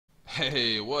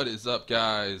Hey, what is up,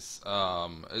 guys?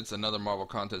 It's another Marvel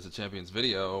Contest of Champions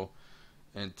video,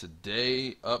 and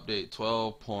today update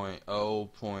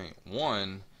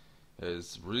 12.0.1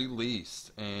 is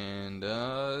released, and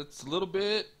it's a little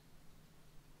bit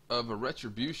of a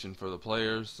retribution for the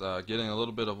players, getting a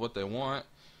little bit of what they want.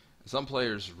 Some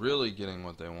players really getting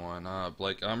what they want.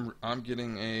 Like I'm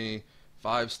getting a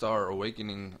 5-star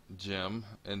Awakening gem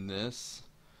in this.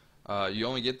 You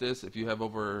only get this if you have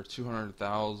over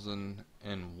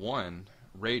 200,001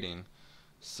 rating.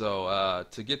 So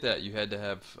to get that, you had to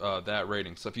have that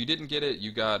rating. So if you didn't get it,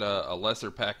 you got a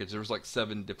lesser package. There was like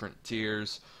 7 different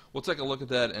tiers. We'll take a look at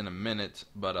that in a minute.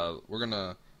 But we're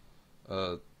gonna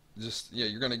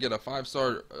you're gonna get a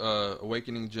 5-star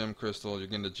Awakening Gem Crystal. You're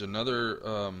gonna get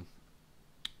another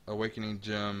Awakening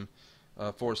Gem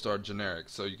 4-star generic.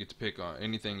 So you get to pick on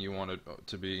anything you want it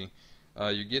to be.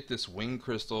 You get this Wing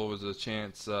Crystal with a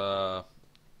chance for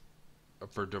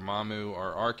Dormammu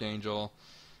or Archangel.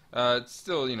 It's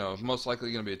still, most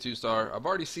likely going to be a 2-star. I've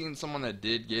already seen someone that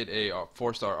did get a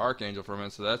 4-star Archangel from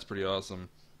it, so that's pretty awesome.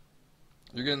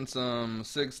 You're getting some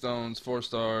Sig Stones,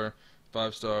 4-star,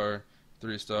 5-star,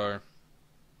 3-star.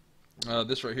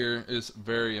 This right here is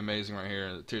very amazing right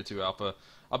here, the Tier 2 Alpha.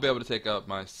 I'll be able to take up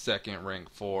my second rank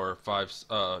for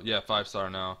 5-star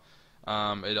now.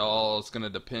 It all is going to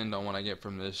depend on what I get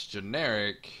from this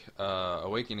generic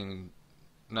Awakening.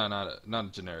 No, not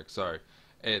a generic. Sorry,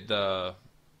 the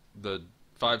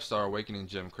 5-star Awakening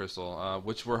Gem Crystal,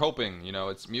 which we're hoping.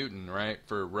 It's Mutant, right,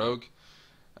 for Rogue.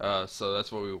 So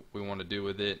that's what we want to do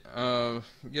with it.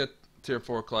 Get Tier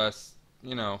 4 class.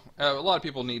 A lot of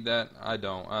people need that. I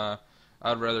don't.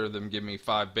 I'd rather them give me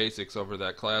 5 basics over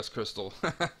that class crystal.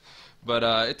 But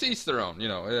it's each their own.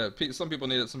 Some people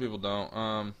need it, some people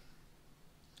don't.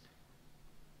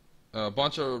 A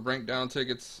bunch of rank down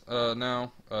tickets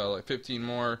now, like 15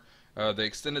 more. They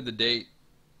extended the date.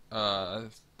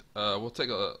 We'll take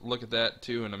a look at that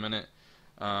too in a minute.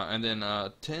 And then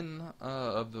 10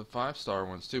 of the 5-star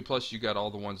ones too. Plus you got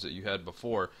all the ones that you had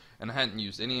before. And I hadn't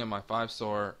used any of my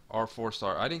 5-star or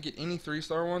 4-star. I didn't get any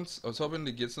 3-star ones. I was hoping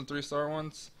to get some 3-star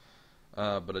ones.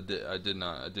 But I did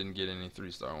not. I didn't get any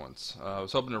 3-star ones. I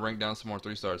was hoping to rank down some more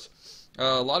 3-stars.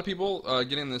 A lot of people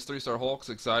getting this 3-star Hulk is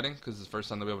exciting because it's the first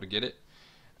time they'll be able to get it.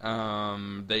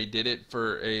 They did it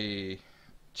for a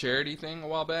charity thing a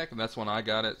while back, and that's when I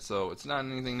got it, so it's not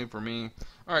anything new for me.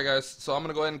 Alright guys, so I'm going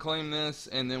to go ahead and claim this,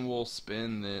 and then we'll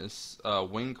spin this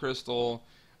Wing Crystal,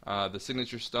 the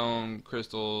Signature Stone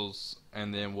Crystals,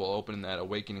 and then we'll open that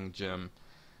Awakening Gem.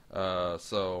 I'm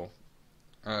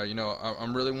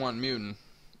really wanting Mutant,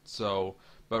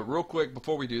 but real quick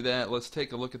before we do that, let's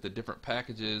take a look at the different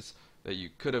packages that you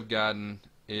could have gotten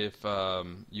if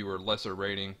you were lesser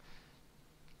rating,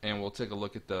 and we'll take a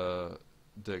look at the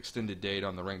extended date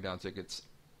on the rank down tickets,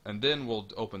 and then we'll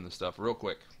open the stuff real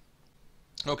quick.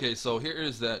 Okay, so here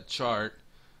is that chart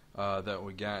that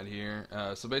we got here.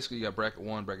 So basically you got bracket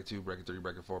 1, bracket 2, bracket 3,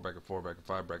 bracket 4, bracket 4, bracket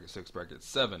 5, bracket 6, bracket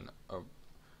 7. Of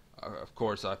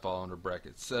course I fall under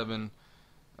bracket 7.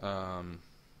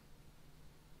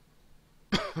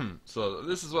 So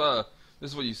this is what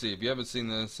you see. If you haven't seen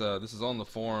this, this is on the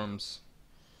forums,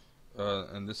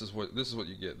 and this is what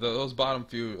you get. Those bottom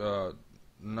few,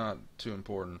 not too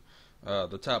important.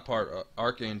 The top part,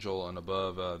 Archangel and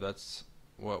above, that's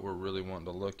what we're really wanting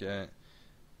to look at.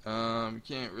 You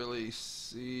can't really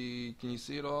see. Can you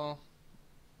see it all?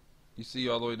 You see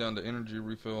all the way down to energy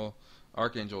refill.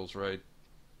 Archangel's right.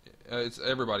 It's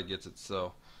everybody gets it.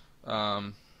 So,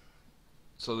 there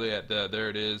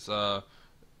it is.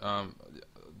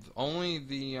 Only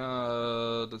the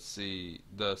let's see,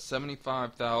 the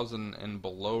 75,000 and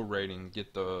below rating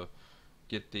get the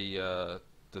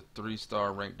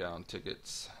 3-star rank down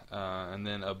tickets, and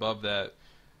then above that,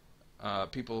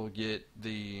 people get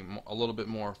a little bit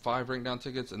more 5 rank down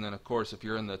tickets, and then of course if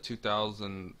you're in the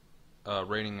 2000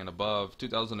 rating and above,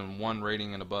 2001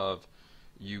 rating and above,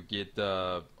 you get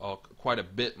quite a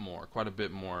bit more,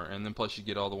 and then plus you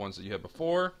get all the ones that you had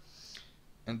before.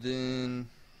 And then,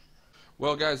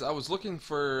 well guys, I was looking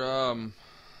for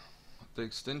the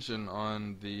extension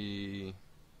on the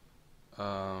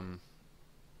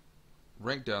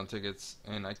rank down tickets,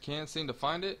 and I can't seem to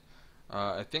find it.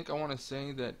 I think I want to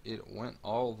say that it went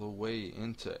all the way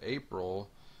into April,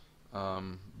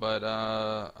 but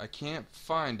I can't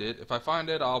find it. If I find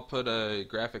it, I'll put a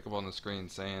graphic up on the screen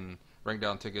saying rank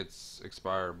down tickets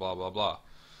expire, blah blah blah.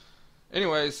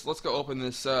 Anyways, let's go open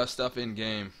this stuff in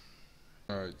game.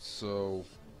 Alright, so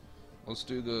let's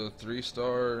do the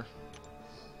 3-star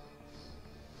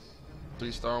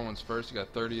ones first. You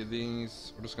got 30 of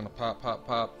these. We're just gonna pop.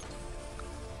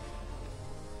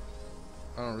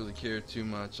 don't really care too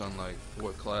much on like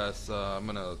what class. I'm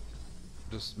gonna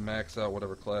just max out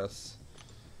whatever class.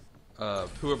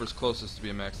 Whoever's closest to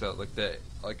being maxed out like that.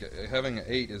 Like having an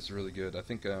 8 is really good. I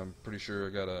think I'm pretty sure I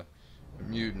got a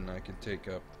mutant I can take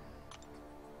up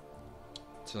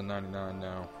to 99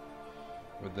 now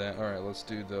with that. Alright, let's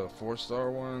do the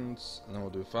 4-star ones, and then we'll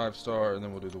do 5-star, and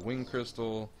then we'll do the wing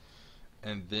crystal,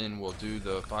 and then we'll do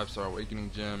the 5-star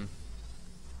awakening gem.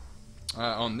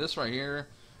 On this right here,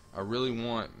 I really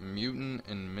want mutant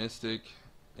and mystic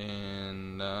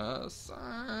and I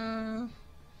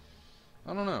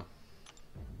don't know.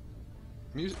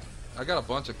 I got a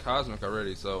bunch of cosmic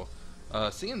already, so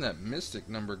seeing that mystic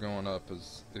number going up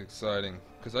is exciting,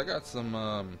 because I got some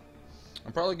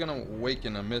I'm probably gonna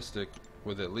awaken a mystic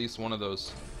with at least one of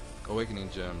those awakening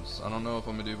gems. I don't know if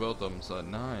I'm gonna do both of them. So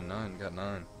 9 got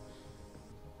 9,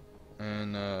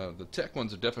 and the tech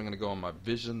ones are definitely gonna go on my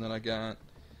vision that I got,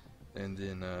 and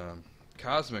then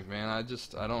cosmic, man,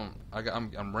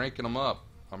 I'm ranking them up.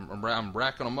 I'm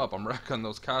racking them up. I'm racking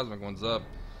those cosmic ones up.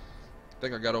 I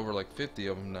think I got over like 50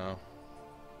 of them now.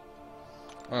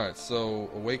 Alright, so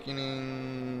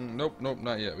awakening, nope,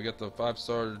 not yet. We got the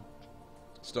 5-star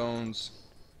stones.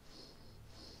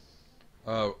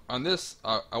 On this,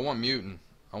 I want mutant.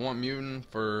 I want mutant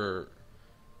for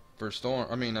storm.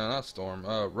 I mean, not storm.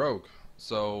 Rogue.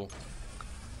 So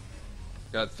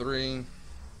got 3,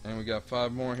 and we got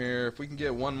 5 more here. If we can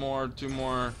get 1 more, 2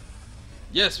 more.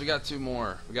 Yes, we got 2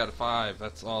 more. We got a 5.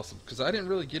 That's awesome. Because I didn't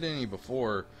really get any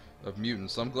before of mutant,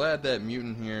 so I'm glad that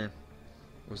mutant here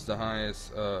was the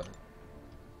highest there.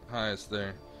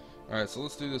 Alright, so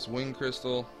let's do this wing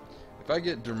crystal. If I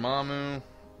get Dormammu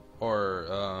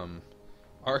or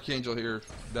Archangel here,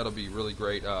 that'll be really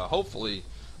great. Hopefully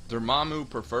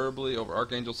Dormammu preferably over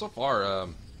Archangel. So far I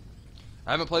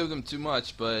haven't played with him too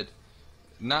much, but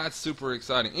not super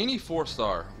exciting. Any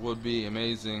 4-star would be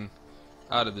amazing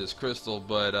out of this crystal,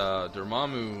 but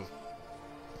Dormammu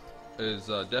is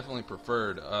definitely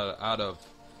preferred out of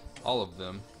all of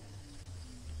them.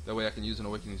 That way I can use an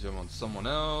awakening gem on someone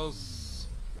else.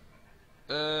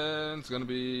 And it's gonna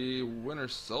be Winter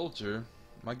Soldier.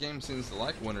 My game seems to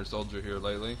like Winter Soldier here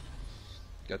lately.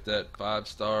 Got that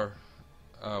 5-star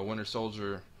Winter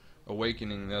Soldier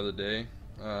awakening the other day.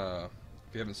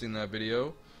 If you haven't seen that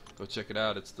video, go check it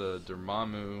out. It's the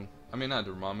Dormammu. I mean, not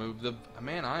Dormammu.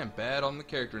 Man, I am bad on the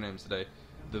character names today.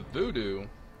 The Voodoo.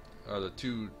 The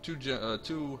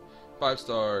two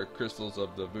 5-star crystals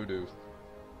of the Voodoo.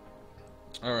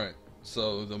 Alright,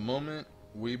 so the moment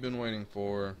we've been waiting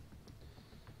for.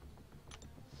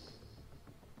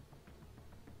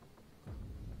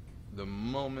 The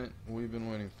moment we've been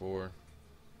waiting for.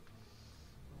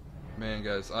 Man,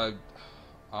 guys, I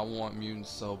want mutants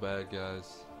so bad,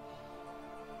 guys.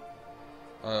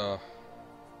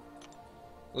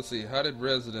 Let's see, how did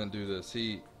Resident do this?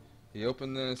 He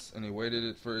opened this and he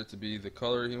waited for it to be the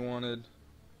color he wanted,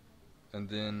 and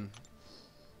then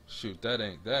shoot, that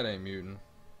ain't mutant.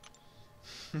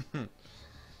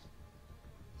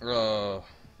 Oh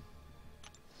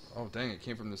dang, it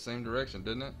came from the same direction,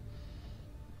 didn't it?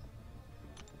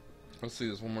 Let's see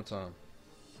this one more time.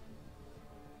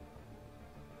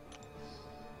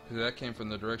 That came from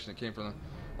the direction it came from.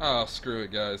 Oh, screw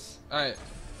it, guys.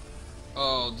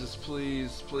 Oh, just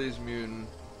please, mutant.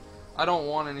 I don't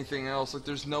want anything else. Like,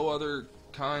 there's no other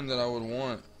kind that I would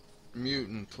want.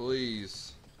 Mutant,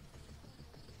 please.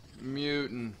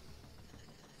 Mutant.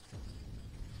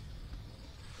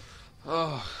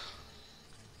 Oh.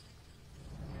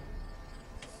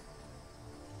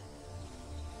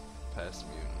 Pass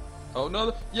mutant. Oh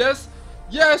no! Yes!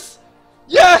 Yes!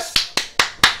 Yes!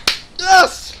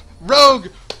 Yes! Rogue!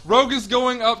 Rogue is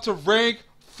going up to rank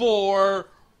 4.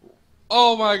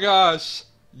 Oh my gosh!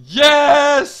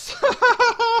 Yes!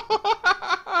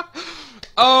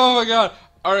 Oh my god!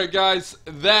 Alright guys,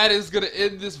 that is gonna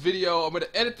end this video. I'm gonna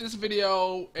edit this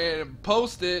video and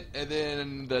post it, and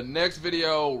then the next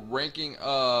video ranking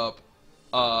up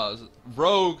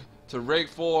Rogue to rank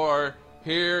 4.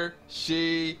 Here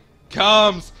she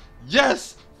comes!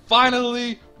 Yes!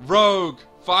 Finally, Rogue!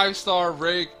 5-star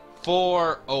rank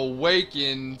 4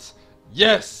 awakened.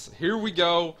 Yes! Here we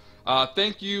go.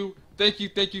 Thank you. Thank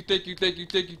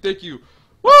you.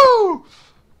 Woo!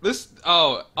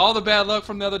 All the bad luck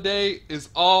from the other day is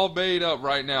all made up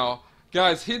right now.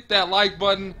 Guys, hit that like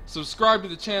button, subscribe to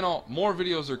the channel, more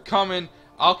videos are coming.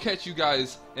 I'll catch you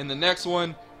guys in the next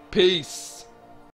one. Peace.